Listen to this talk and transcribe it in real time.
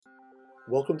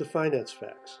Welcome to Finance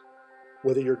Facts.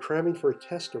 Whether you're cramming for a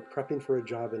test or prepping for a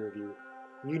job interview,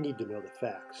 you need to know the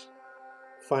facts.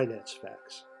 Finance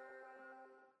Facts.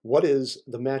 What is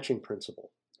the matching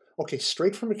principle? Okay,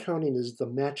 straight from accounting is the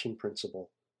matching principle,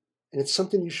 and it's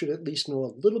something you should at least know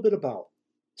a little bit about.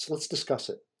 So let's discuss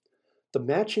it. The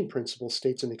matching principle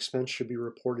states an expense should be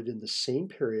reported in the same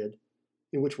period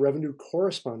in which revenue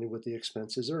corresponding with the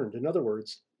expense is earned. In other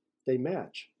words, they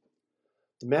match.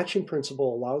 The matching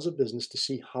principle allows a business to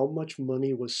see how much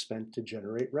money was spent to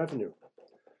generate revenue.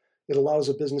 It allows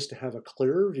a business to have a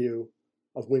clearer view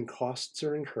of when costs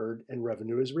are incurred and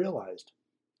revenue is realized.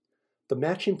 The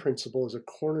matching principle is a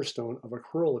cornerstone of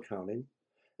accrual accounting,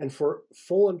 and for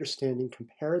full understanding,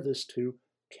 compare this to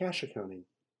cash accounting.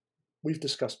 We've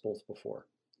discussed both before.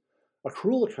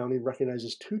 Accrual accounting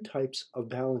recognizes two types of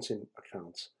balancing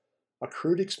accounts: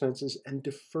 accrued expenses and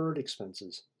deferred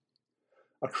expenses.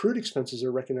 Accrued expenses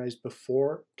are recognized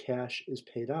before cash is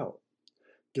paid out.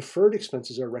 Deferred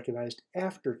expenses are recognized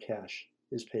after cash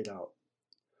is paid out.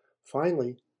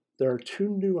 Finally, there are two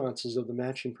nuances of the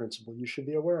matching principle you should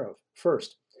be aware of.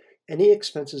 First, any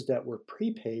expenses that were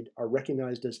prepaid are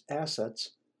recognized as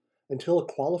assets until a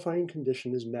qualifying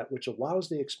condition is met which allows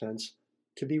the expense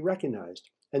to be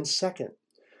recognized. And second,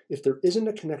 if there isn't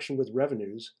a connection with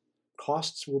revenues,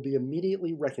 costs will be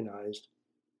immediately recognized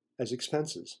as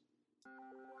expenses.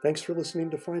 Thanks for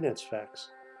listening to Finance Facts.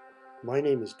 My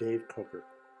name is Dave Coker.